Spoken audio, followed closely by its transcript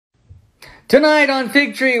Tonight on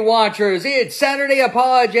Fig Tree Watchers, it's Saturday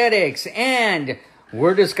Apologetics, and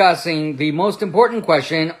we're discussing the most important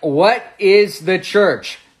question, what is the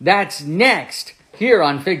church? That's next here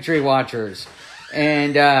on Fig Tree Watchers.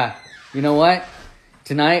 And you know what?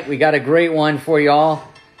 Tonight we got a great one for y'all.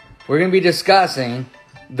 We're going to be discussing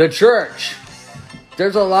the church.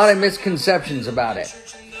 There's a lot of misconceptions about it.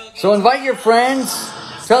 So invite your friends,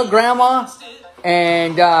 tell grandma,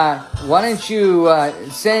 and why don't you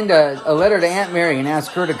send a letter to Aunt Mary and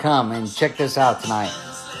ask her to come and check this out tonight.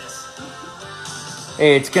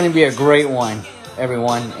 Hey, it's going to be a great one,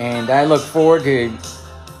 everyone. And I look forward to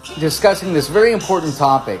discussing this very important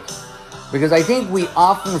topic because I think we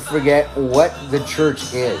often forget what the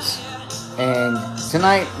church is. And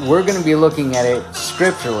tonight we're going to be looking at it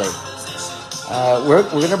scripturally. We're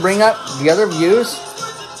going to bring up the other views,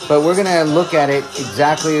 but we're going to look at it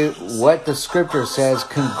exactly what the scripture says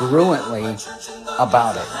congruently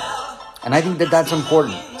about it. And I think that that's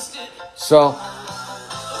important. So,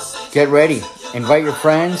 get ready. Invite your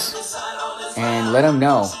friends and let them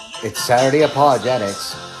know it's Saturday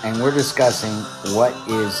Apologetics and we're discussing what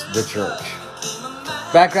is the church.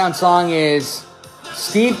 Background song is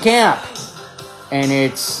Steve Camp and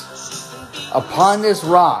it's Upon This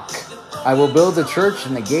Rock I Will Build the Church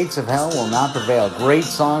and the Gates of Hell Will Not Prevail. Great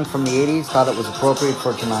song from the 80s. Thought it was appropriate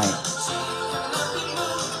for tonight.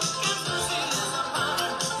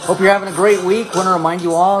 Hope you're having a great week. Want to remind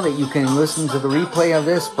you all that you can listen to the replay of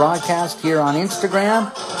this broadcast here on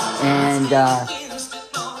Instagram. And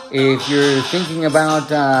if you're thinking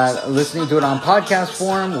about listening to it on podcast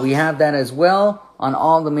form, we have that as well on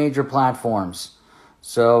all the major platforms.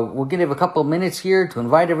 So we'll give a couple of minutes here to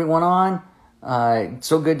invite everyone on. It's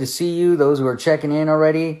so good to see you, those who are checking in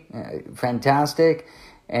already. Fantastic.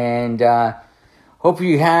 And hope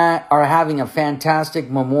you are having a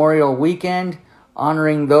fantastic Memorial Weekend,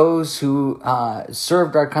 honoring those who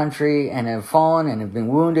served our country and have fallen and have been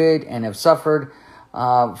wounded and have suffered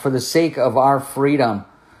for the sake of our freedom.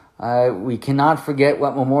 We cannot forget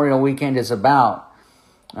what Memorial Weekend is about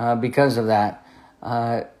because of that.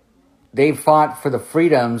 They fought for the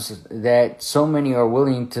freedoms that so many are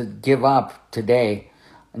willing to give up today,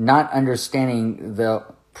 not understanding the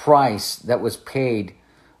price that was paid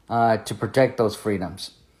to protect those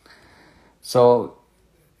freedoms. So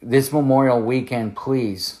this Memorial Weekend,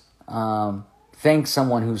 please thank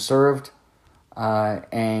someone who served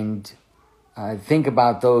and think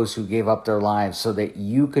about those who gave up their lives so that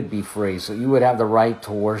you could be free, so you would have the right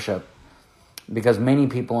to worship, because many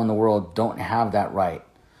people in the world don't have that right.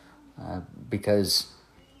 Because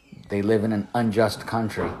they live in an unjust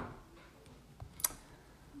country.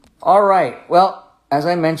 All right. Well, as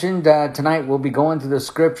I mentioned, tonight we'll be going through the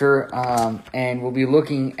scripture and we'll be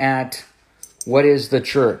looking at what is the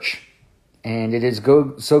church. And it is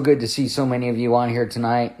so good to see so many of you on here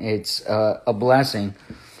tonight. It's a blessing.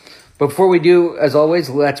 Before we do, as always,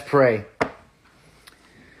 let's pray.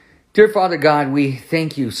 Dear Father God, we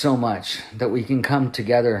thank you so much that we can come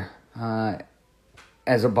together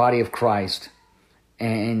as a body of Christ,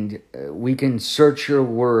 and we can search your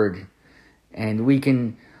word, and we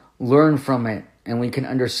can learn from it, and we can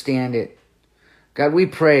understand it. God, we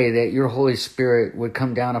pray that your Holy Spirit would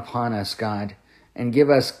come down upon us, God, and give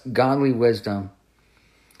us godly wisdom,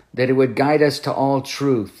 that it would guide us to all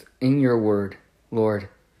truth in your word, Lord.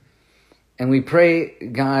 And we pray,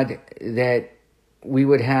 God, that we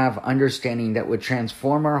would have understanding that would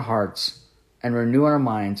transform our hearts and renew our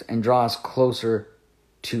minds and draw us closer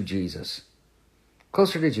to Jesus.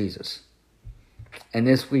 Closer to Jesus. And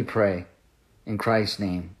this we pray in Christ's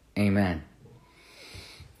name. Amen.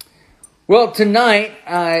 Well, tonight,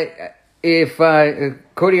 if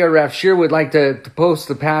Cody or Raf Shear would like to post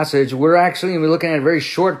the passage, we're actually going to be looking at a very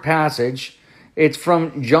short passage. It's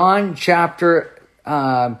from John chapter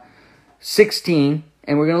 16,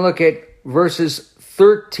 and we're going to look at verses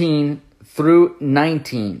 13 through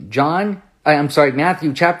 19.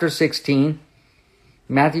 Matthew chapter 16.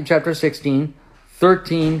 Matthew chapter 16,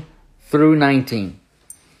 13 through 19.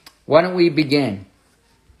 Why don't we begin?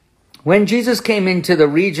 When Jesus came into the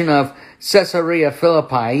region of Caesarea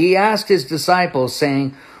Philippi, he asked his disciples,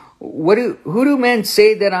 saying, Who do men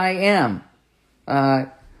say that I am?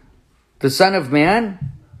 The Son of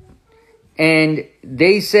Man? And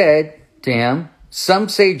they said to him, Some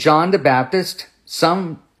say John the Baptist,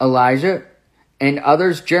 some Elijah, and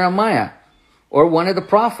others Jeremiah, or one of the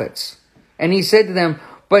prophets. And he said to them,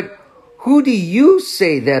 But who do you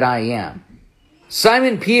say that I am?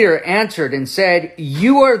 Simon Peter answered and said,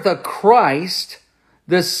 You are the Christ,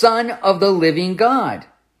 the Son of the living God.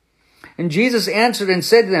 And Jesus answered and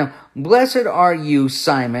said to them, Blessed are you,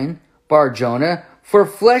 Simon Bar-Jonah, For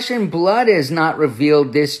flesh and blood has not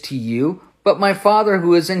revealed this to you, but my Father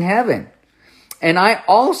who is in heaven. And I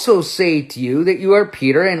also say to you that you are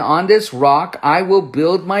Peter, and on this rock I will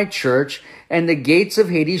build my church, and the gates of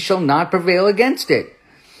Hades shall not prevail against it.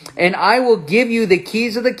 And I will give you the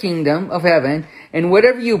keys of the kingdom of heaven, and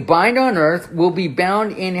whatever you bind on earth will be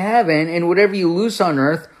bound in heaven, and whatever you loose on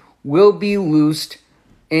earth will be loosed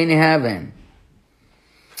in heaven.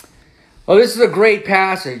 Well, this is a great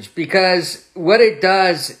passage because what it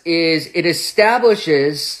does is it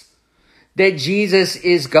establishes that Jesus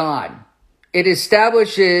is God. It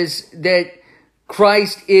establishes that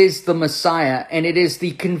Christ is the Messiah, and it is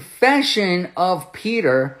the confession of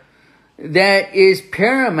Peter that is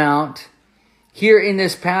paramount here in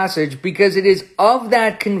this passage, because it is of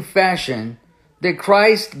that confession that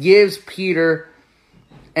Christ gives Peter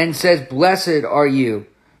and says, "Blessed are you,"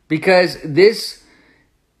 because this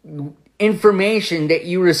information that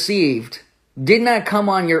you received did not come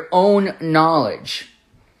on your own knowledge.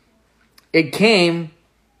 It came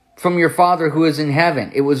from your Father who is in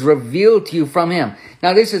heaven. It was revealed to you from him.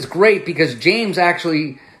 Now, this is great because James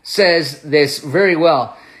actually says this very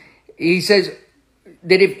well. He says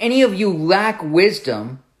that if any of you lack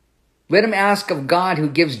wisdom, let him ask of God who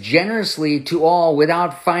gives generously to all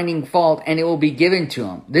without finding fault, and it will be given to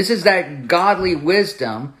him. This is that godly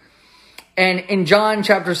wisdom. And in John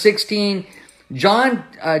chapter 16,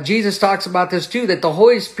 Jesus talks about this too, that the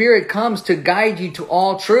Holy Spirit comes to guide you to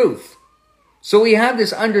all truth. So we have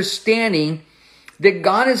this understanding that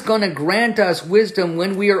God is going to grant us wisdom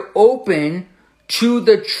when we are open to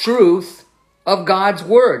the truth of God's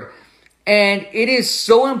word. And it is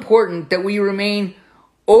so important that we remain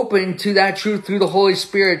open to that truth through the Holy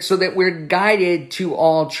Spirit so that we're guided to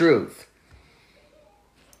all truth.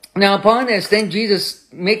 Now, upon this, then Jesus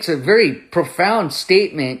makes a very profound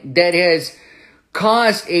statement that has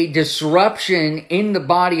caused a disruption in the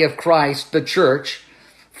body of Christ, the church,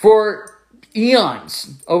 for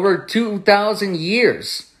eons, over 2,000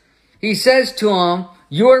 years. He says to him,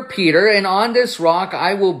 "You are Peter, and on this rock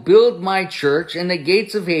I will build my church, and the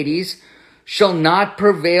gates of Hades shall not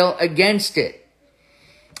prevail against it."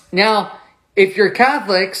 Now, if you're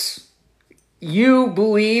Catholics, you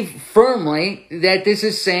believe firmly that this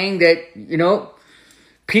is saying that,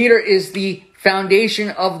 Peter is the foundation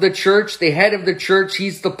of the church, the head of the church.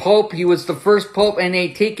 He's the Pope. He was the first Pope, and they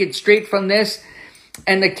take it straight from this.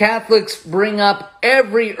 And the Catholics bring up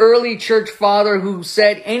every early church father who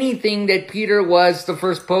said anything that Peter was the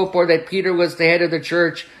first Pope or that Peter was the head of the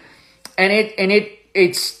church. And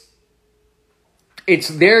it's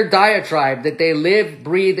their diatribe that they live,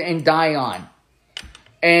 breathe, and die on.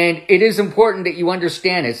 And it is important that you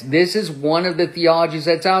understand this. This is one of the theologies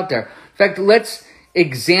that's out there. In fact, let's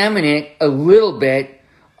examine it a little bit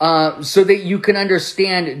so that you can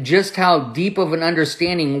understand just how deep of an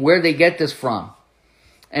understanding where they get this from.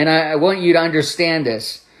 And I want you to understand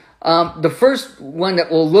this. The first one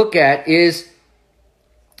that we'll look at is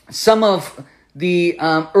some of the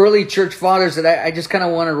early church fathers that I just kind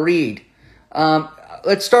of want to read.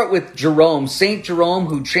 Let's start with Jerome, Saint Jerome,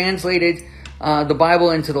 who translated the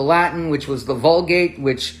Bible into the Latin, which was the Vulgate,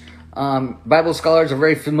 which Bible scholars are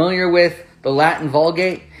very familiar with, the Latin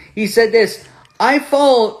Vulgate. He said this: "I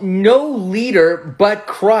follow no leader but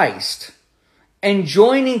Christ, and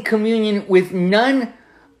join in communion with none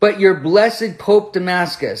but your blessed Pope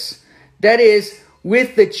Damascus, that is,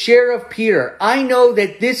 with the chair of Peter. I know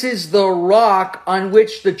that this is the rock on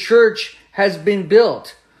which the church has been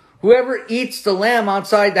built. Whoever eats the lamb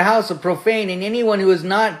outside the house is profane, and anyone who is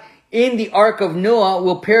not in the ark of Noah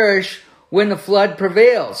will perish when the flood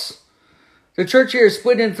prevails." The church here is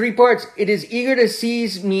split in three parts. It is eager to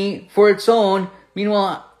seize me for its own.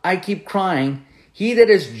 Meanwhile, I keep crying. He that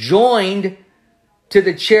is joined to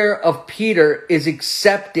the chair of Peter is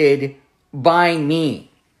accepted by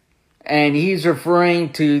me. And he's referring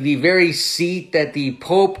to the very seat that the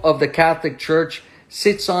Pope of the Catholic Church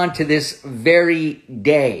sits on to this very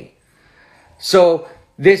day. So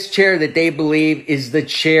this chair that they believe is the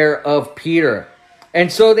chair of Peter.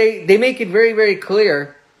 And so they make it very, very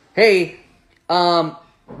clear, hey,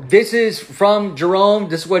 this is from Jerome.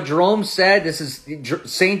 This is what Jerome said. This is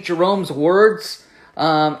St. Jerome's words.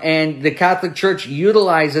 And the Catholic Church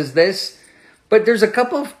utilizes this. But there's a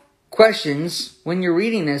couple of questions when you're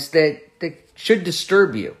reading this that should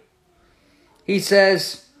disturb you. He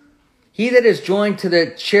says, "He that is joined to the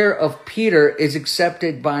chair of Peter is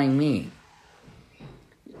accepted by me."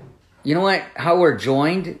 You know what? How we're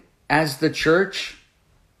joined as the church?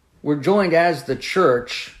 We're joined as the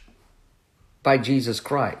church by Jesus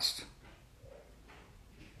Christ.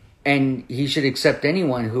 And he should accept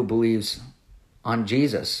anyone who believes on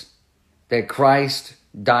Jesus that Christ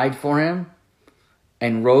died for him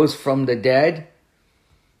and rose from the dead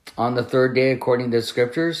on the third day according to the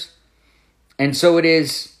scriptures. And so it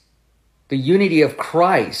is the unity of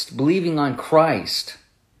Christ, believing on Christ,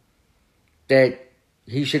 that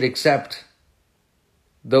he should accept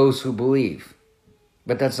those who believe.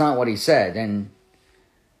 But that's not what he said, and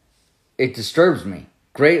it disturbs me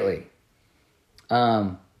greatly.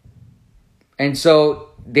 And so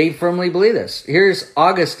they firmly believe this. Here's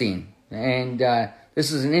Augustine, and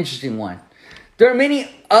this is an interesting one. There are many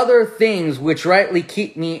other things which rightly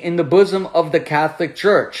keep me in the bosom of the Catholic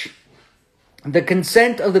Church. The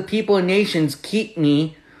consent of the people and nations keep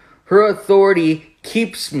me. Her authority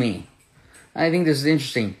keeps me. I think this is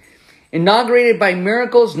interesting. Inaugurated by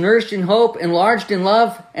miracles, nourished in hope, enlarged in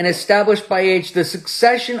love, and established by age, the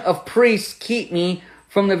succession of priests keep me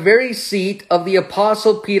from the very seat of the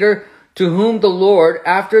Apostle Peter, to whom the Lord,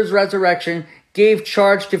 after his resurrection, gave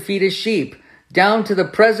charge to feed his sheep, down to the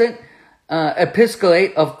present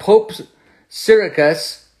episcopate of Pope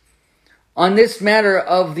Siricius. On this matter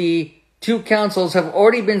of the two councils have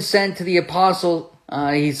already been sent to the apostle,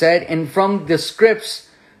 he said, and from the scripts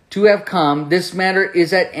to have come, this matter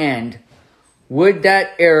is at end. Would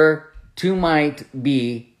that error too might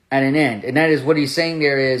be at an end. And that is what he's saying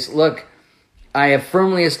there is, look, I have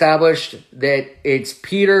firmly established that it's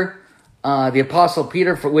Peter, the Apostle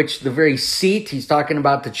Peter, for which the very seat, he's talking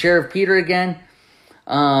about the chair of Peter again.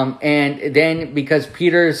 And then because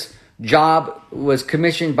Peter's job was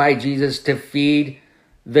commissioned by Jesus to feed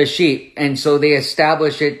the sheep. And so they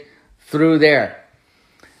establish it through there.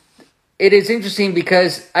 It is interesting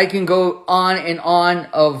because I can go on and on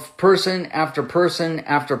of person after person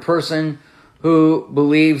after person who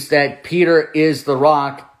believes that Peter is the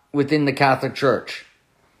rock within the Catholic Church.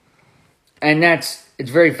 And it's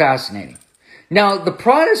very fascinating. Now, the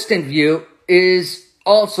Protestant view is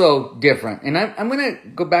also different. And I'm going to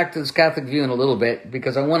go back to this Catholic view in a little bit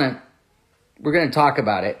because we're going to talk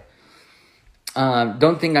about it.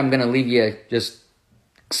 Don't think I'm going to leave you just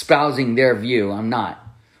espousing their view. I'm not.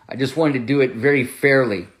 I just wanted to do it very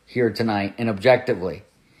fairly here tonight and objectively.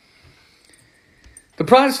 The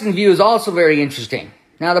Protestant view is also very interesting.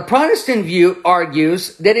 Now, the Protestant view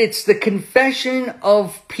argues that it's the confession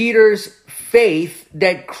of Peter's faith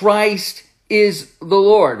that Christ is the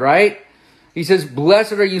Lord, right? He says,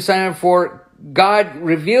 blessed are you, Simon, for God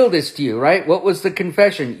revealed this to you, right? What was the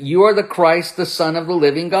confession? You are the Christ, the Son of the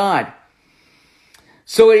living God.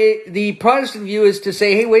 So the Protestant view is to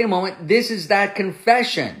say, hey, wait a moment, this is that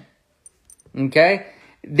confession, okay,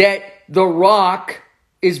 that the rock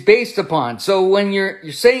is based upon. So when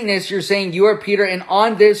you're saying this, you're saying you are Peter, and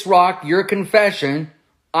on this rock, your confession,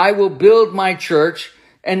 I will build my church,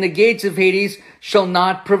 and the gates of Hades shall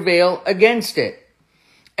not prevail against it.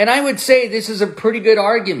 And I would say this is a pretty good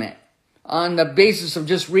argument on the basis of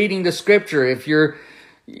just reading the scripture. If you're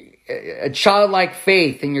a childlike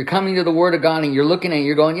faith and you're coming to the Word of God and you're looking at it,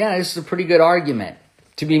 you're going, yeah, this is a pretty good argument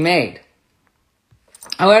to be made.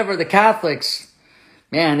 However, the Catholics,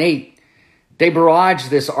 man, they barrage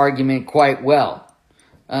this argument quite well.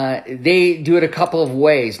 They do it a couple of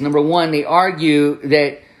ways. Number one, they argue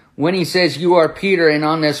that when he says you are Peter and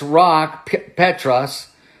on this rock, Petra,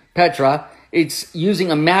 it's using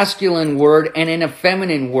a masculine word and an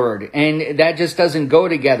feminine word, and that just doesn't go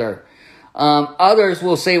together. Others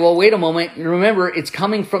will say, well, wait a moment. Remember, it's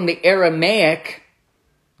coming from the Aramaic,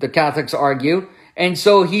 the Catholics argue. And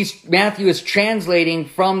so Matthew is translating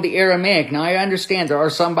from the Aramaic. Now, I understand there are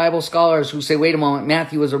some Bible scholars who say, wait a moment,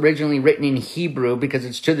 Matthew was originally written in Hebrew because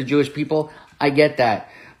it's to the Jewish people. I get that.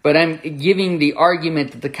 But I'm giving the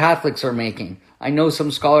argument that the Catholics are making. I know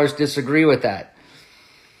some scholars disagree with that.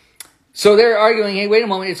 So they're arguing, hey, wait a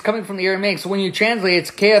moment, it's coming from the Aramaic. So when you translate,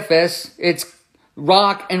 it's Caiaphas, it's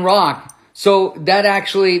rock and rock. So that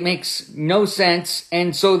actually makes no sense.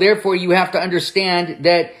 And so therefore you have to understand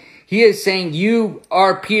that he is saying you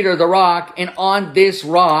are Peter the rock, and on this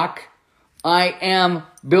rock I am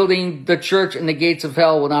building the church, and the gates of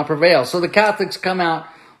hell will not prevail. So the Catholics come out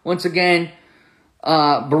once again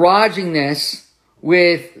barraging this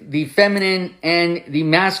with the feminine and the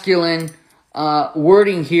masculine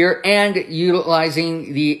wording here, and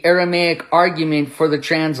utilizing the Aramaic argument for the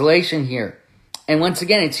translation here. And once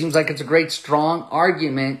again, it seems like it's a great, strong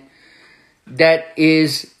argument that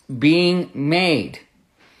is being made.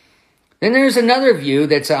 Then there's another view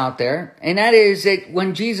that's out there, and that is that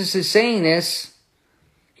when Jesus is saying this,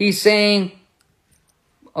 he's saying,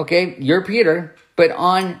 okay, you're Peter, but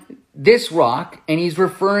on this rock, and he's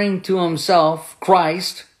referring to himself,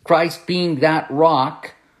 Christ being that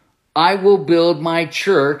rock, I will build my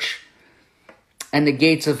church, and the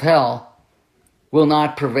gates of hell will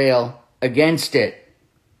not prevail against it.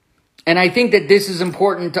 And I think that this is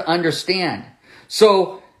important to understand.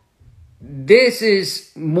 So this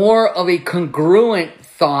is more of a congruent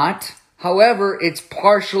thought. However, it's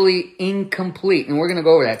partially incomplete. And we're going to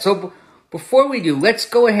go over that. So before we do, let's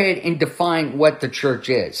go ahead and define what the church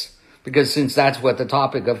is. Because since that's what the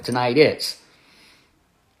topic of tonight is.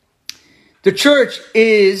 The church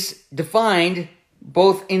is defined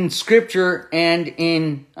both in scripture and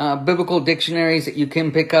in biblical dictionaries that you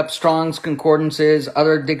can pick up, Strong's Concordances,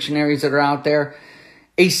 other dictionaries that are out there.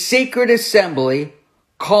 A sacred assembly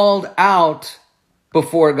called out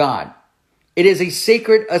before God. It is a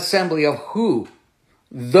sacred assembly of who?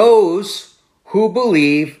 Those who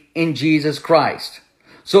believe in Jesus Christ.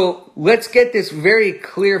 So let's get this very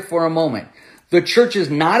clear for a moment. The church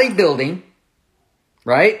is not a building,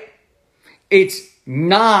 right? It's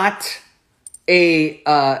not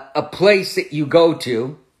a place that you go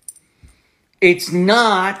to. It's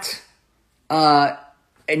not a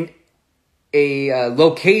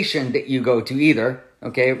location that you go to either.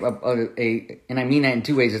 Okay, and I mean that in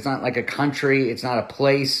two ways. It's not like a country. It's not a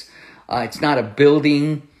place. It's not a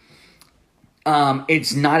building.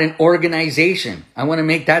 It's not an organization. I want to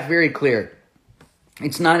make that very clear.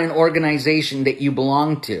 It's not an organization that you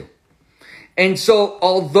belong to. And so,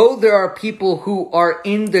 although there are people who are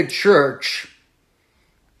in the church,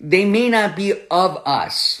 they may not be of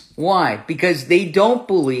us. Why? Because they don't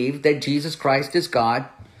believe that Jesus Christ is God,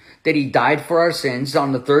 that he died for our sins.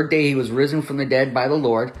 On the third day, he was risen from the dead by the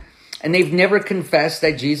Lord. And they've never confessed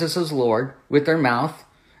that Jesus is Lord with their mouth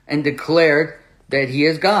and declared that he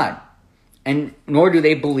is God. And nor do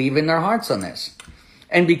they believe in their hearts on this.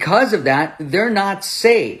 And because of that, they're not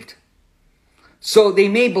saved. So they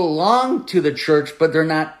may belong to the church, but they're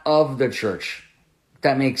not of the church. If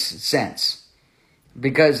that makes sense.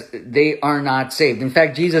 Because they are not saved. In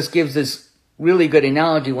fact, Jesus gives this really good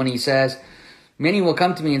analogy when he says, many will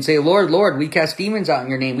come to me and say, Lord, Lord, we cast demons out in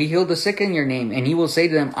your name. We healed the sick in your name. And he will say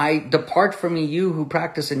to them, I depart from me, you who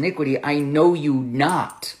practice iniquity. I know you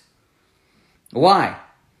not. Why?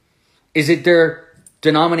 Is it their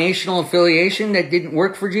denominational affiliation that didn't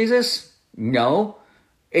work for Jesus? No.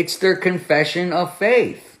 It's their confession of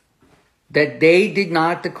faith. That they did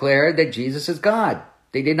not declare that Jesus is God.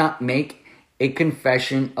 They did not make a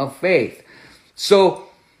confession of faith. So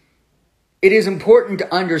it is important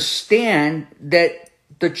to understand that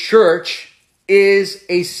the church is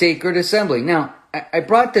a sacred assembly. Now, I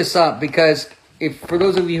brought this up because for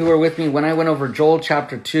those of you who are with me, when I went over Joel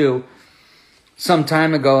chapter 2 some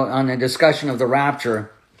time ago on a discussion of the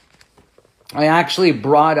rapture, I actually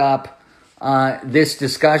brought up this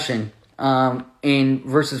discussion in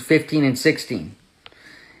verses 15 and 16.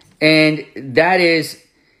 And that is,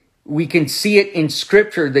 we can see it in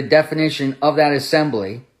scripture, the definition of that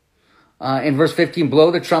assembly. In verse 15,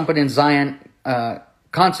 blow the trumpet in Zion,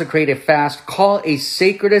 consecrate a fast, call a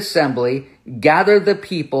sacred assembly, gather the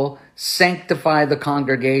people, sanctify the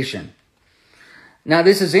congregation. Now,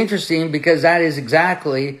 this is interesting because that is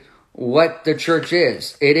exactly what the church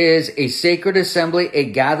is. It is a sacred assembly, a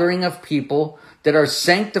gathering of people that are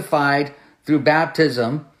sanctified through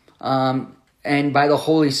baptism and by the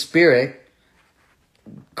Holy Spirit,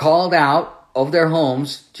 called out of their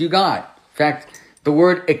homes to God. In fact, the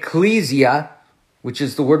word ecclesia, which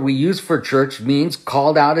is the word we use for church, means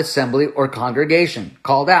called out assembly or congregation.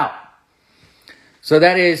 Called out. So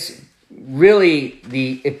that is really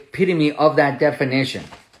the epitome of that definition.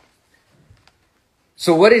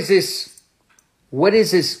 So what does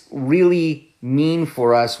this really mean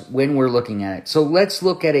for us when we're looking at it? So let's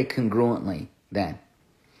look at it congruently then.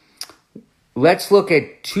 Let's look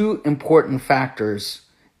at two important factors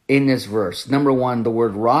in this verse. Number one, the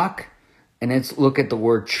word rock, and let's look at the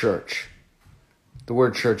word church. The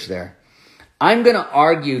word church there. I'm going to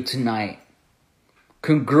argue tonight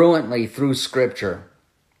congruently through scripture.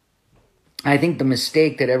 I think the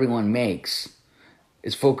mistake that everyone makes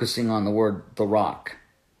is focusing on the rock.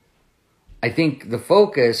 I think the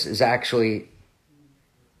focus is actually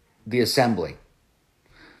the assembly.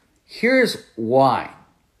 Here's why.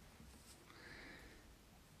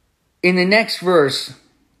 In the next verse,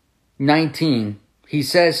 19, he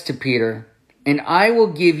says to Peter, and I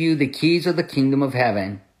will give you the keys of the kingdom of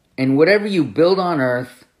heaven, and whatever you build on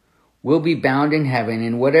earth will be bound in heaven,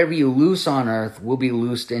 and whatever you loose on earth will be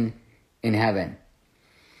loosed in heaven.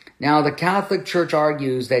 Now, the Catholic Church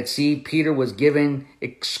argues that, Peter was given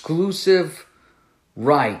exclusive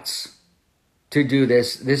rights to do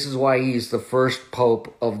this. This is why he's the first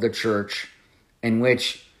pope of the church in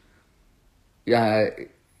which the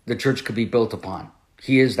church could be built upon.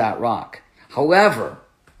 He is that rock. However,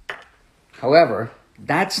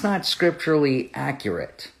 that's not scripturally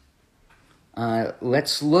accurate.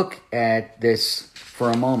 Let's look at this for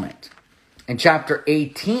a moment. In chapter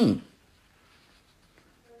 18,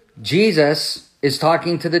 Jesus is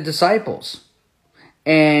talking to the disciples.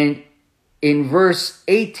 And in verse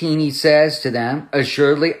 18, he says to them,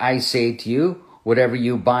 "Assuredly, I say to you, whatever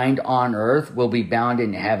you bind on earth will be bound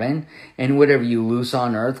in heaven, and whatever you loose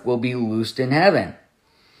on earth will be loosed in heaven.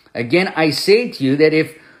 Again, I say to you that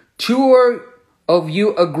if two of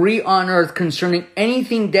you agree on earth concerning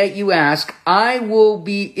anything that you ask, it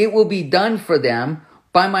will be done for them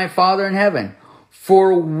by my Father in heaven.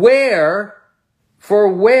 For where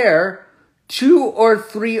two or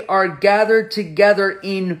three are gathered together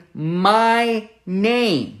in my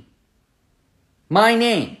name,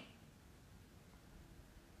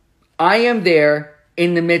 I am there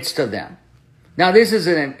in the midst of them." Now, this is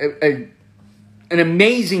an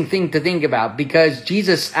amazing thing to think about, because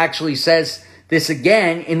Jesus actually says this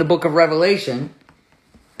again in the book of Revelation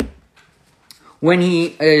when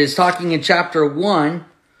he is talking in chapter 1.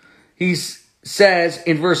 He says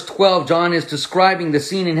in verse 12, John is describing the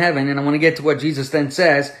scene in heaven, and I want to get to what Jesus then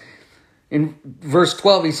says. In verse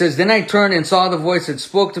 12, he says, "Then I turned and saw the voice that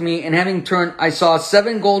spoke to me, and having turned, I saw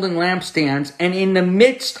 7 golden lampstands, and in the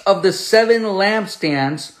midst of the 7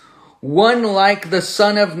 lampstands, one like the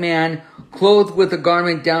Son of Man, clothed with a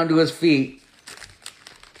garment down to his feet,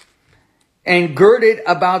 and girded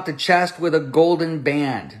about the chest with a golden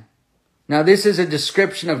band." Now, this is a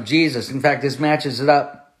description of Jesus. In fact, this matches it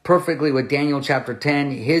up perfectly with Daniel chapter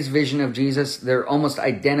 10, his vision of Jesus. They're almost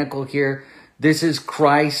identical here. This is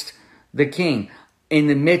Christ the King in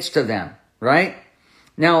the midst of them, right?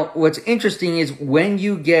 Now, what's interesting is when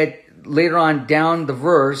you get later on down the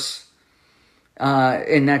verse,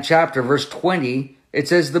 in that chapter, verse 20, it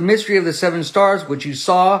says, "The mystery of the 7 stars, which you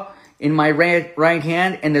saw in my right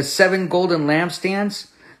hand, and the 7 golden lampstands.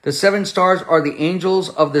 The 7 stars are the angels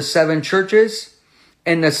of the 7 churches,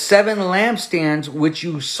 and the 7 lampstands which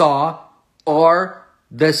you saw are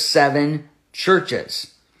the 7 churches."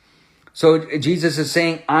 So Jesus is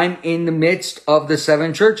saying, I'm in the midst of the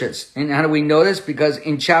 7 churches. And how do we know this? Because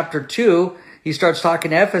in chapter 2, he starts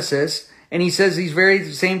talking to Ephesus, and he says these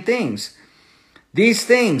very same things. "These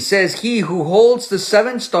things says he who holds the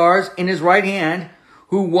 7 stars in his right hand,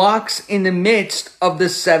 who walks in the midst of the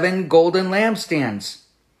 7 golden lampstands.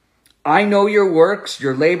 I know your works,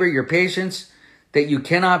 your labor, your patience, that you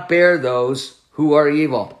cannot bear those who are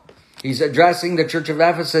evil." He's addressing the church of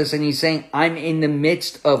Ephesus, and he's saying, I'm in the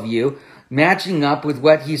midst of you, matching up with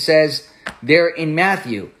what he says there in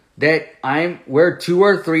Matthew, that where 2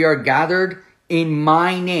 or 3 are gathered in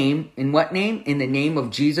my name. In what name? In the name of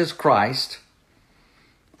Jesus Christ.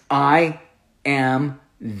 I am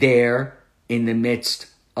there in the midst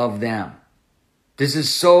of them. This is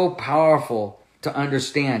so powerful to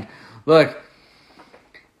understand. Look,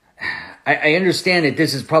 I understand that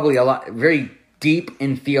this is probably very deep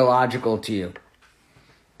and theological to you.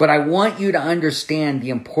 But I want you to understand the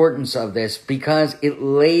importance of this, because it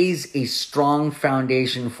lays a strong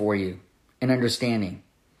foundation for you in understanding.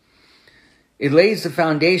 It lays the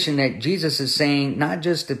foundation that Jesus is saying, not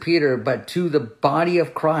just to Peter, but to the body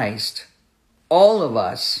of Christ, all of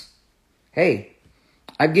us, hey,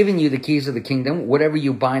 I've given you the keys of the kingdom. Whatever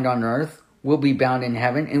you bind on earth will be bound in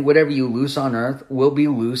heaven, and whatever you loose on earth will be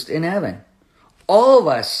loosed in heaven. All of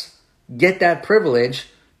us get that privilege,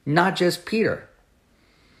 not just Peter.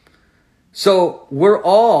 So we're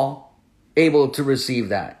all able to receive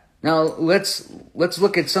that. Now let's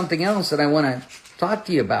look at something else that I want to talk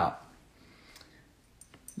to you about.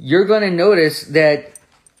 You're going to notice that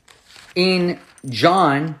in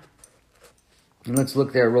John, and let's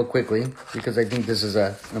look there real quickly, because I think this is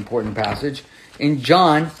an important passage. In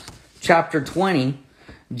John chapter 20,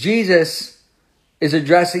 Jesus is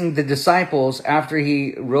addressing the disciples after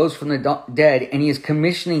he rose from the dead, and he is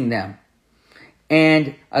commissioning them.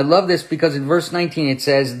 And I love this because in verse 19 it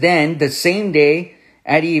says, "Then the same day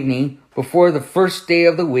at evening, before the first day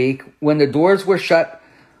of the week, when the doors were shut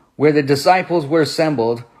where the disciples were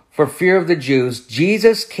assembled for fear of the Jews,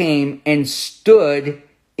 Jesus came and stood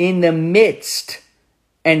in the midst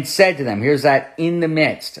and said to them," here's that "in the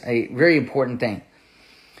midst," a very important thing,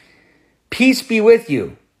 "Peace be with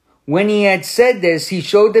you. When he had said this, he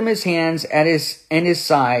showed them his hands and his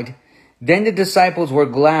side. Then the disciples were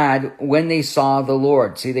glad when they saw the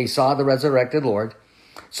Lord." See, they saw the resurrected Lord.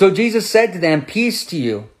 "So Jesus said to them, 'Peace to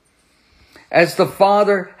you. As the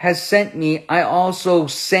Father has sent me, I also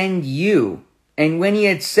send you.' And when he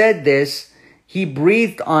had said this, he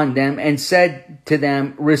breathed on them and said to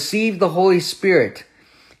them, 'Receive the Holy Spirit.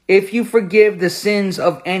 If you forgive the sins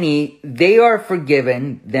of any, they are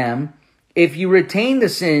forgiven them. If you retain the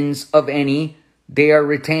sins of any, they are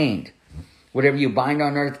retained.'" Whatever you bind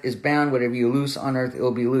on earth is bound. Whatever you loose on earth, it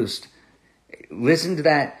will be loosed. Listen to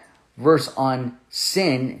that verse on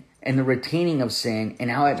sin and the retaining of sin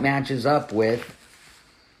and how it matches up with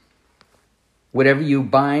whatever you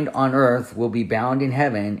bind on earth will be bound in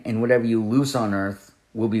heaven, and whatever you loose on earth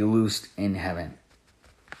will be loosed in heaven.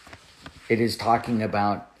 It is talking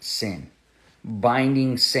about sin,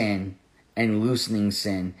 binding sin and loosening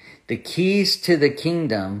sin. The keys to the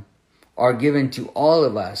kingdom are given to all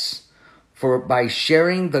of us by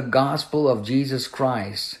sharing the gospel of Jesus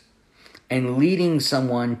Christ and leading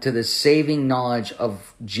someone to the saving knowledge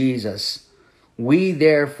of Jesus. We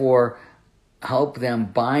therefore help them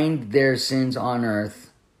bind their sins on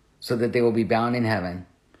earth so that they will be bound in heaven,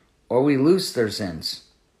 or we loose their sins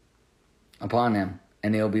upon them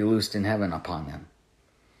and they will be loosed in heaven upon them.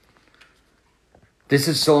 This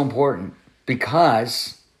is so important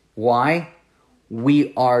because, why?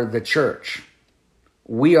 We are the church.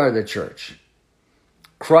 We are the church.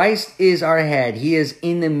 Christ is our head. He is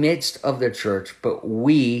in the midst of the church, but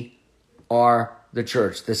we are the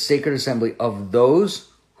church, the sacred assembly of those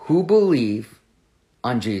who believe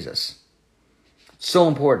on Jesus. So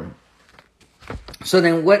important. So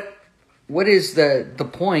then what is the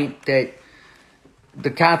point that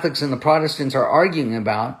the Catholics and the Protestants are arguing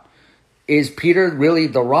about? Is Peter really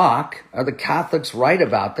the rock? Are the Catholics right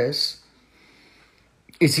about this?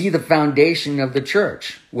 Is he the foundation of the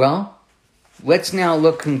church? Well, let's now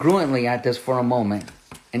look congruently at this for a moment,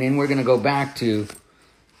 and then we're going to go back to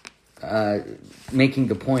making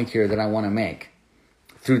the point here that I want to make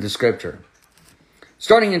through the scripture.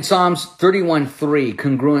 Starting in Psalms 31:3,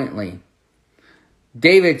 congruently,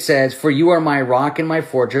 David says, "For you are my rock and my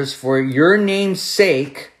fortress. For your name's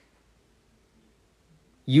sake,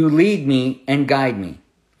 you lead me and guide me."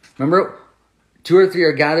 Remember, 2 or 3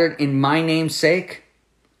 are gathered in my name's sake.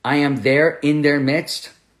 I am there in their midst.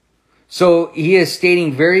 So he is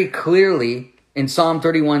stating very clearly in Psalm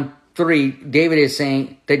 31:3, David is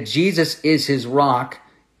saying that Jesus is his rock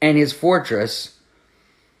and his fortress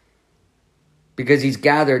because he's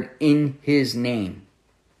gathered in his name.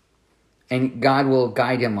 And God will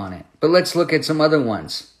guide him on it. But let's look at some other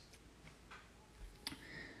ones.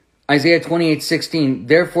 Isaiah 28:16,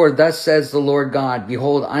 "Therefore thus says the Lord God,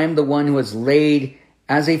 behold, I am the one who has laid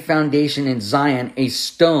as a foundation in Zion a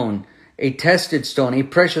stone, a tested stone, a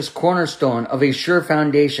precious cornerstone of a sure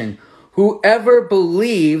foundation. Whoever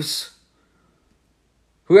believes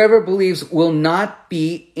will not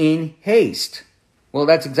be in haste." Well,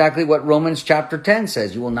 that's exactly what Romans chapter 10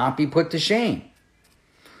 says. You will not be put to shame.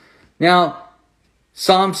 Now,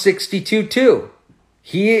 Psalm 62:2,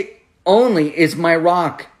 "He only is my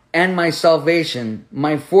rock and my salvation,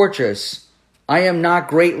 my fortress. I am not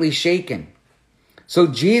greatly shaken." So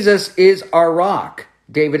Jesus is our rock.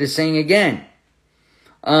 David is saying again.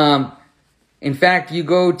 In fact, you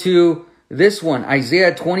go to this one,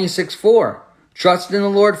 Isaiah 26:4. "Trust in the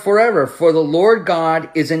Lord forever, for the Lord God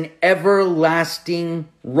is an everlasting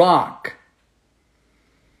rock."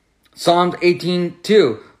 Psalms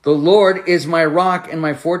 18:2. "The Lord is my rock and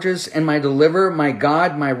my fortress and my deliverer, my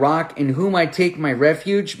God, my rock, in whom I take my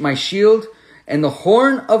refuge, my shield, and the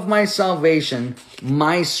horn of my salvation,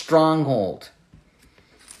 my stronghold."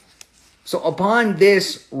 So upon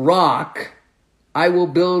this rock, I will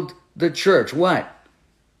build the church. What?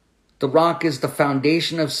 The rock is the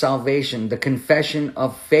foundation of salvation, the confession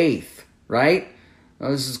of faith, right?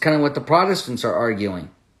 Well, this is kind of what the Protestants are arguing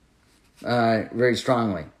very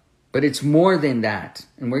strongly. But it's more than that,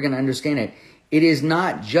 and we're going to understand it. It is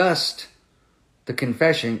not just the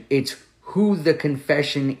confession, it's who the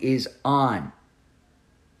confession is on.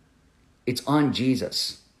 It's on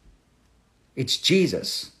Jesus. It's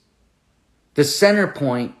Jesus. The center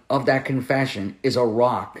point of that confession is a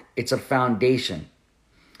rock. It's a foundation.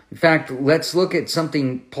 In fact, let's look at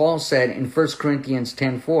something Paul said in 1 Corinthians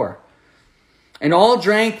 10:4. "And all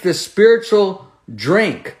drank the spiritual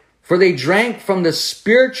drink, for they drank from the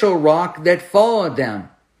spiritual rock that followed them.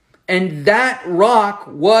 And that rock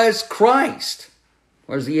was Christ."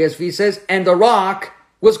 Or as the ESV says, "and the rock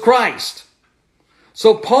was Christ."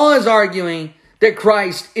 So Paul is arguing that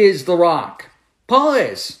Christ is the rock. Paul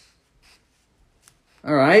is.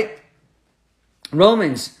 All right.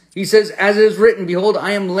 Romans, he says, "As it is written, behold,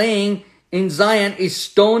 I am laying in Zion a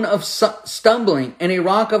stone of stumbling and a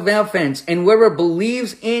rock of offense, and whoever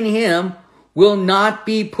believes in him will not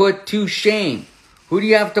be put to shame." Who do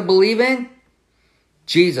you have to believe in?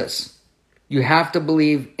 Jesus. You have to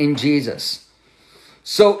believe in Jesus.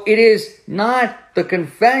 So it is not the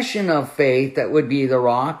confession of faith that would be the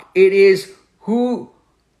rock. It is who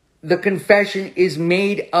the confession is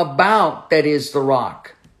made about that is the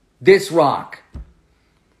rock. This rock.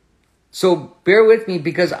 So bear with me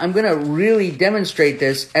because I'm going to really demonstrate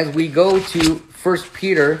this as we go to 1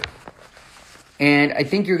 Peter. And I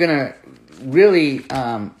think you're going to really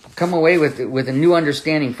come away with a new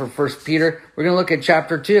understanding for 1 Peter. We're going to look at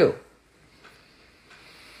chapter 2.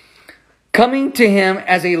 Coming to him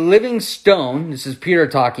as a living stone, this is Peter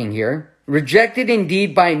talking here, rejected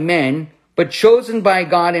indeed by men, but chosen by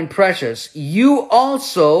God and precious. You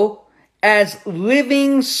also, as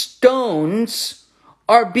living stones,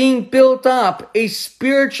 are being built up a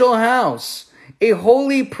spiritual house, a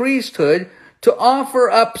holy priesthood, to offer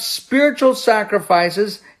up spiritual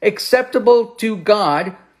sacrifices acceptable to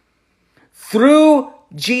God through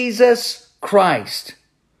Jesus Christ.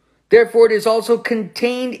 Therefore, it is also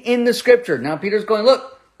contained in the scripture. Now, Peter's going,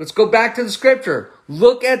 look, let's go back to the scripture.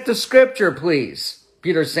 Look at the scripture, please.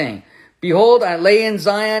 Peter's saying, behold, I lay in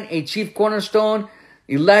Zion a chief cornerstone,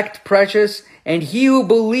 elect, precious, and he who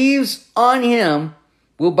believes on him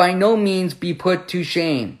will by no means be put to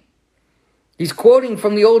shame. He's quoting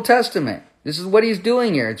from the Old Testament. This is what he's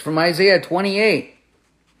doing here. It's from Isaiah 28.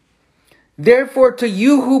 Therefore, to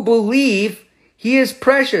you who believe, he is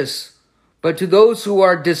precious. But to those who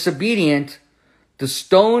are disobedient, the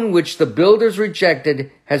stone which the builders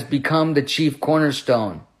rejected has become the chief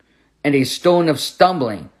cornerstone, and a stone of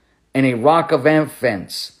stumbling, and a rock of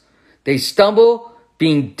offense. They stumble,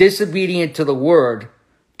 being disobedient to the word,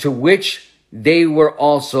 to which they were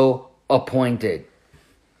also appointed.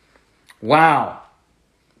 Wow.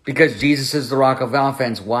 Because Jesus is the rock of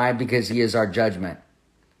offense. Why? Because he is our judgment.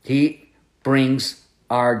 He brings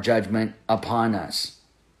our judgment upon us.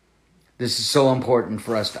 This is so important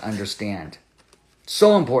for us to understand.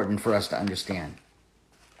 So important for us to understand.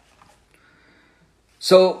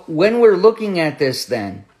 So when we're looking at this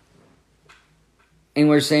then, and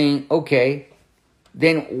we're saying, okay,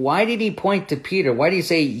 then why did he point to Peter? Why did he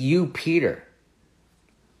say, you Peter?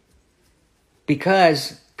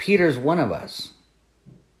 Because Peter's one of us.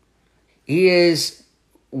 He is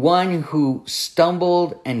one who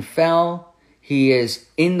stumbled and fell. He is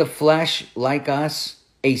in the flesh like us.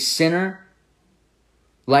 A sinner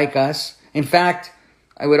like us. In fact,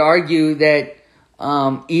 I would argue that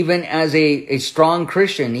even as a strong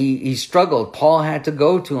Christian, he struggled. Paul had to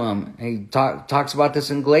go to him. He talks about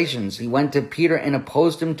this in Galatians. He went to Peter and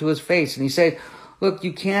opposed him to his face. And he said, look,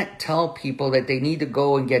 you can't tell people that they need to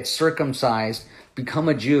go and get circumcised, become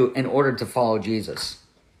a Jew in order to follow Jesus.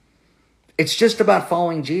 It's just about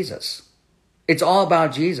following Jesus. It's all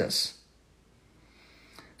about Jesus.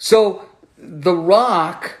 So the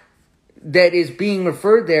rock that is being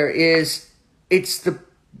referred there it's the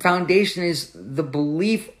foundation is the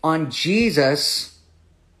belief on Jesus,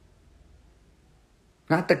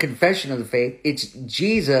 not the confession of the faith. It's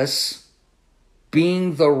Jesus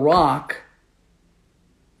being the rock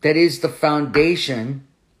that is the foundation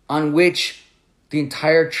on which the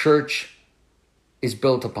entire church is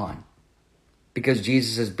built upon, because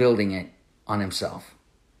Jesus is building it on himself.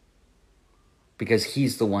 Because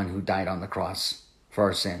he's the one who died on the cross for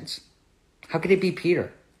our sins. How could it be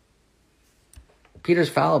Peter? Peter's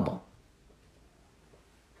fallible.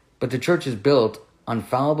 But the church is built on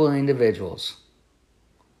fallible individuals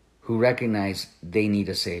who recognize they need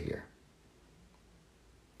a Savior.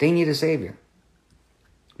 They need a Savior.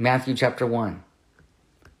 Matthew chapter 1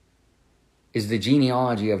 is the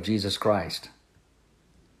genealogy of Jesus Christ.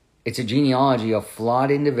 It's a genealogy of flawed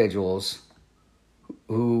individuals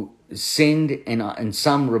who sinned and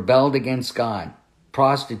some rebelled against God.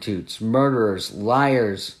 Prostitutes, murderers,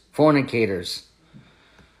 liars, fornicators,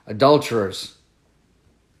 adulterers.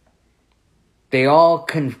 They all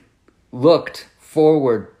looked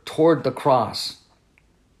forward toward the cross,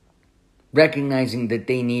 recognizing that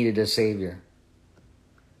they needed a Savior.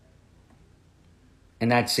 And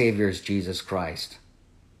that Savior is Jesus Christ.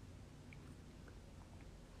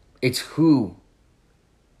 It's who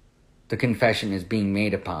the confession is being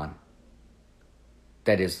made upon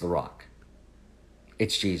that is the rock.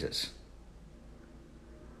 It's Jesus.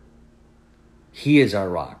 He is our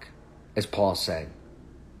rock, as Paul said.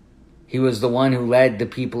 He was the one who led the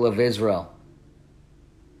people of Israel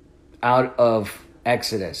out of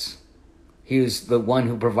Exodus. He was the one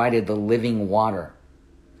who provided the living water.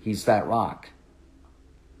 He's that rock.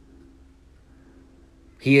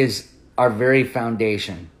 He is our very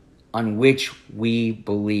foundation on which we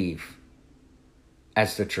believe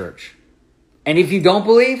as the church. And if you don't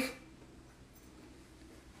believe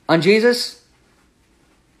on Jesus,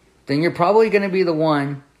 then you're probably going to be the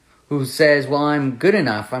one who says, well, I'm good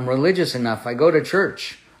enough, I'm religious enough, I go to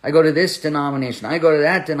church, I go to this denomination, I go to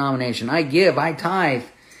that denomination, I give, I tithe.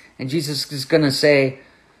 And Jesus is going to say,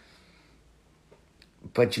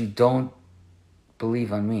 but you don't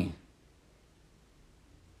believe on me.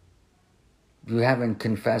 You haven't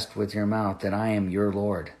confessed with your mouth that I am your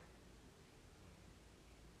Lord.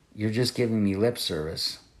 You're just giving me lip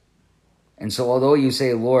service. And so although you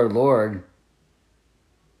say, Lord, Lord,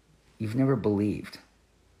 you've never believed.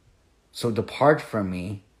 So depart from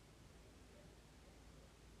me,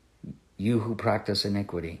 you who practice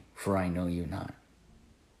iniquity, for I know you not.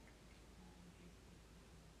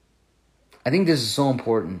 I think this is so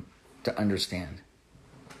important to understand.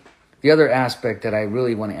 The other aspect that I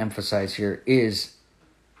really want to emphasize here is,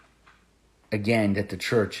 again, that the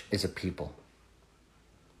church is a people.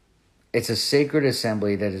 It's a sacred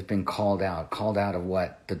assembly that has been called out. Called out of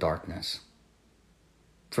what? The darkness.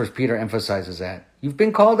 First Peter emphasizes that. You've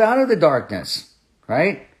been called out of the darkness,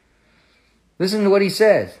 right? Listen to what he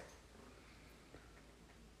says.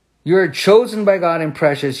 You are chosen by God and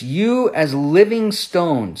precious. You as living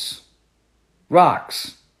stones,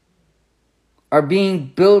 rocks, are being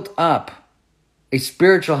built up, a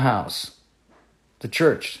spiritual house, the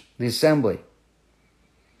church, the assembly,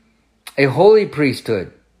 a holy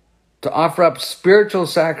priesthood, to offer up spiritual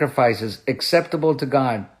sacrifices acceptable to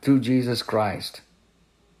God through Jesus Christ.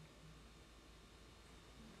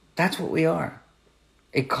 That's what we are.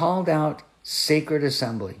 A called out sacred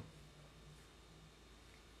assembly.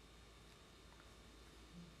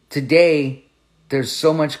 Today, there's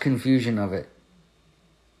so much confusion of it.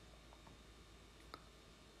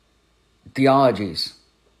 Theologies.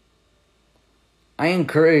 I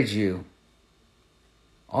encourage you,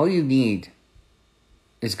 all you need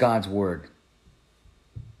is God's word.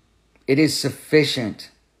 It is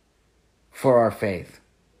sufficient for our faith.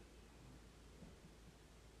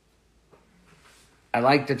 I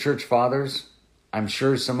like the church fathers. I'm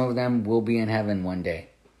sure some of them will be in heaven one day.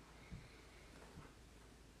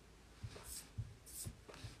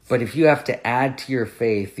 But if you have to add to your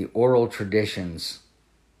faith the oral traditions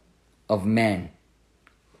of men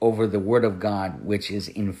over the word of God, which is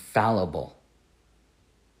infallible,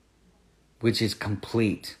 which is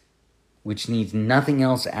complete, which needs nothing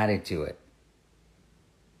else added to it,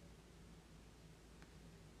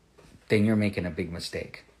 then you're making a big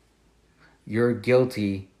mistake. You're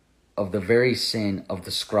guilty of the very sin of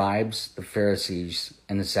the scribes, the Pharisees,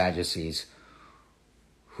 and the Sadducees,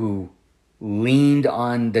 who leaned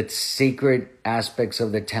on the sacred aspects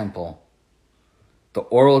of the temple, the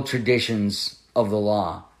oral traditions of the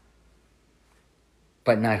law,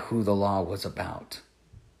 but not who the law was about.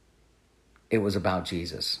 It was about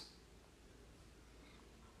Jesus.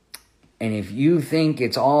 And if you think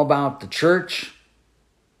it's all about the church,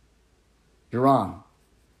 you're wrong.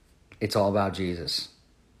 It's all about Jesus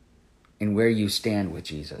and where you stand with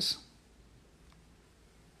Jesus.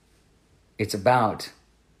 It's about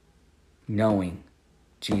knowing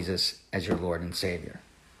Jesus as your Lord and Savior.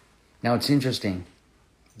 Now it's interesting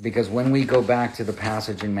because when we go back to the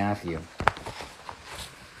passage in Matthew,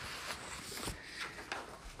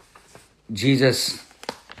 Jesus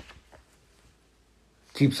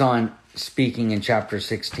keeps on speaking in chapter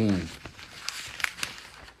 16.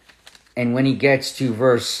 And when he gets to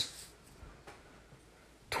verse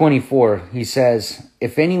 24, he says,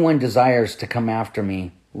 if anyone desires to come after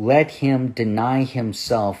me, let him deny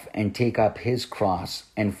himself and take up his cross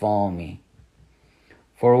and follow me.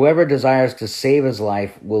 For whoever desires to save his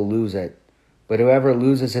life will lose it, but whoever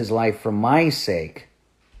loses his life for my sake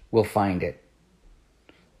will find it.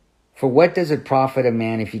 For what does it profit a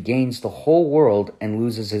man if he gains the whole world and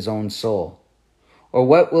loses his own soul? Or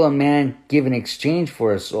what will a man give in exchange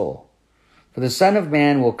for his soul? For the Son of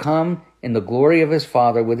Man will come in the glory of his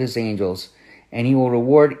Father with his angels, and he will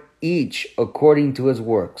reward each according to his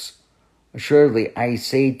works. Assuredly, I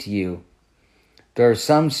say to you, there are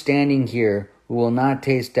some standing here who will not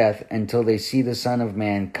taste death until they see the Son of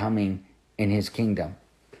Man coming in his kingdom.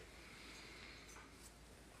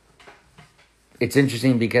 It's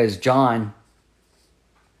interesting because John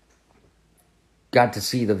got to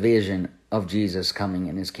see the vision of Jesus coming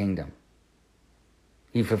in his kingdom.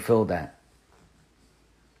 He fulfilled that.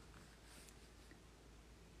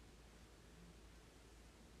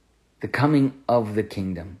 The coming of the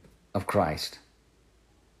kingdom of Christ,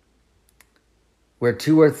 where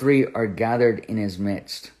 2 or 3 are gathered in his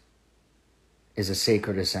midst, is a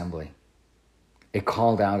sacred assembly, a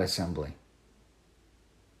called out assembly.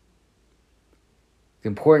 The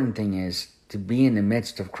important thing is to be in the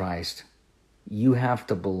midst of Christ. You have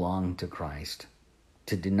to belong to Christ,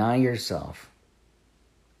 to deny yourself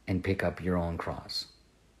and pick up your own cross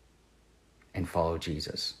and follow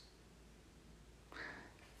Jesus.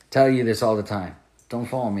 Tell you this all the time. Don't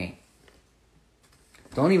follow me.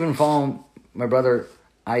 Don't even follow my brother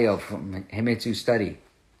Ayo from Himitsu Study.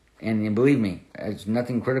 And believe me, there's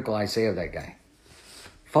nothing critical I say of that guy.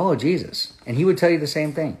 Follow Jesus. And he would tell you the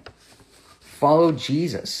same thing. Follow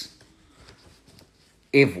Jesus.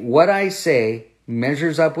 If what I say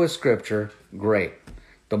measures up with Scripture, great.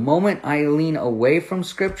 The moment I lean away from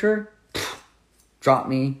Scripture, drop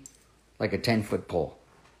me like a 10-foot pole.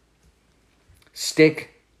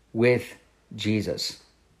 Stick with Jesus.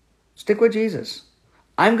 Stick with Jesus.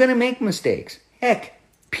 I'm going to make mistakes. Heck,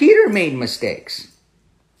 Peter made mistakes.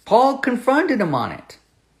 Paul confronted him on it.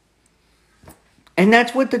 And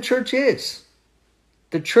that's what the church is.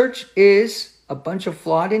 The church is a bunch of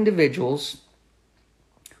flawed individuals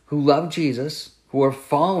who love Jesus, who are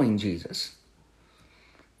following Jesus.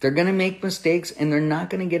 They're going to make mistakes and they're not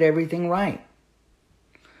going to get everything right.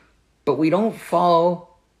 But we don't follow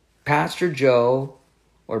Pastor Joe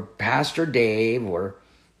or Pastor Dave or,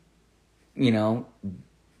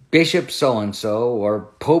 Bishop so-and-so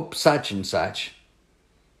or Pope such and such.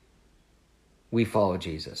 We follow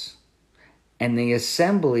Jesus. And the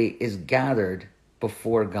assembly is gathered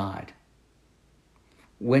before God.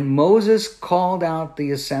 When Moses called out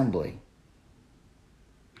the assembly,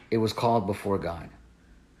 it was called before God.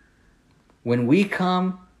 When we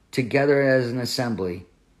come together as an assembly,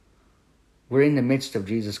 we're in the midst of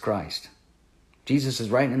Jesus Christ. Jesus is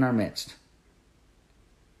right in our midst.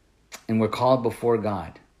 And we're called before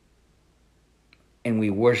God. And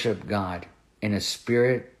we worship God in a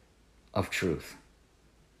spirit of truth.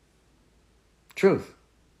 Truth.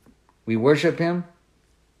 We worship Him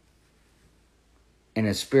in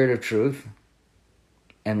a spirit of truth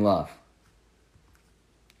and love.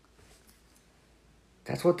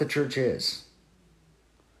 That's what the church is.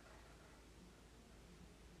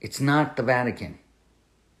 It's not the Vatican.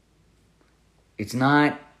 It's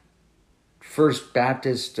not First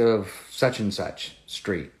Baptist of such and such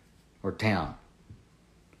street or town.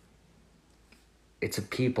 It's a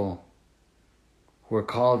people who are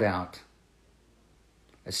called out,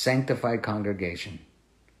 a sanctified congregation,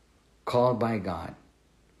 called by God,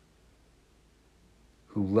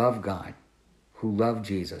 who love God, who love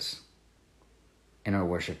Jesus, and are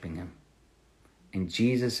worshiping Him. And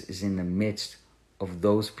Jesus is in the midst of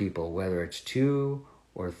those people, whether it's 2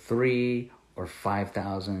 or 3 or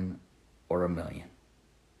 5,000 or 1,000,000.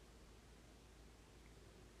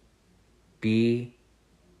 Be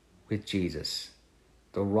with Jesus.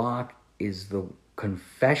 The rock is the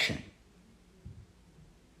confession,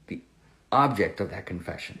 the object of that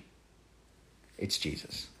confession. It's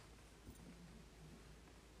Jesus.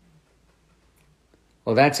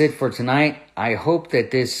 Well, that's it for tonight. I hope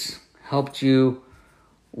that this helped you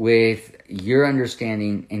with your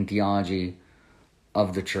understanding and theology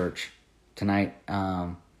of the church tonight.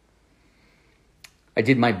 I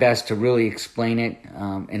did my best to really explain it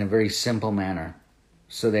in a very simple manner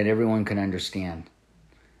so that everyone can understand.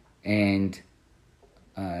 And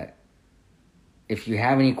if you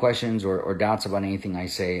have any questions or doubts about anything I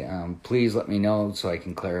say, please let me know so I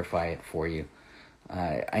can clarify it for you.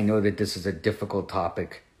 I know that this is a difficult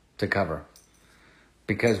topic to cover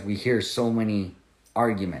because we hear so many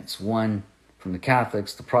arguments, one from the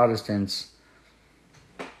Catholics, the Protestants,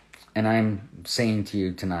 and I'm saying to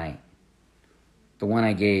you tonight, the one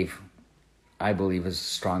I gave, I believe, is the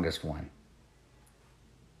strongest one.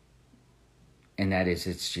 And that is,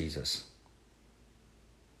 it's Jesus.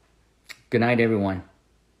 Good night, everyone.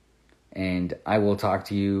 And I will talk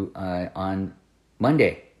to you on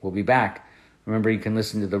Monday. We'll be back. Remember, you can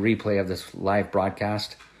listen to the replay of this live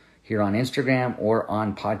broadcast here on Instagram or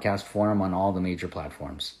on podcast forum on all the major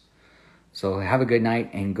platforms. So have a good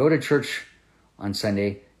night and go to church on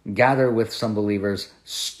Sunday. Gather with some believers.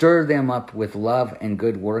 Stir them up with love and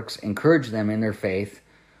good works. Encourage them in their faith.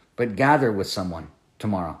 But gather with someone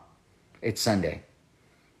tomorrow. It's Sunday.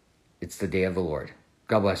 It's the day of the Lord.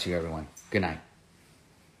 God bless you, everyone. Good night.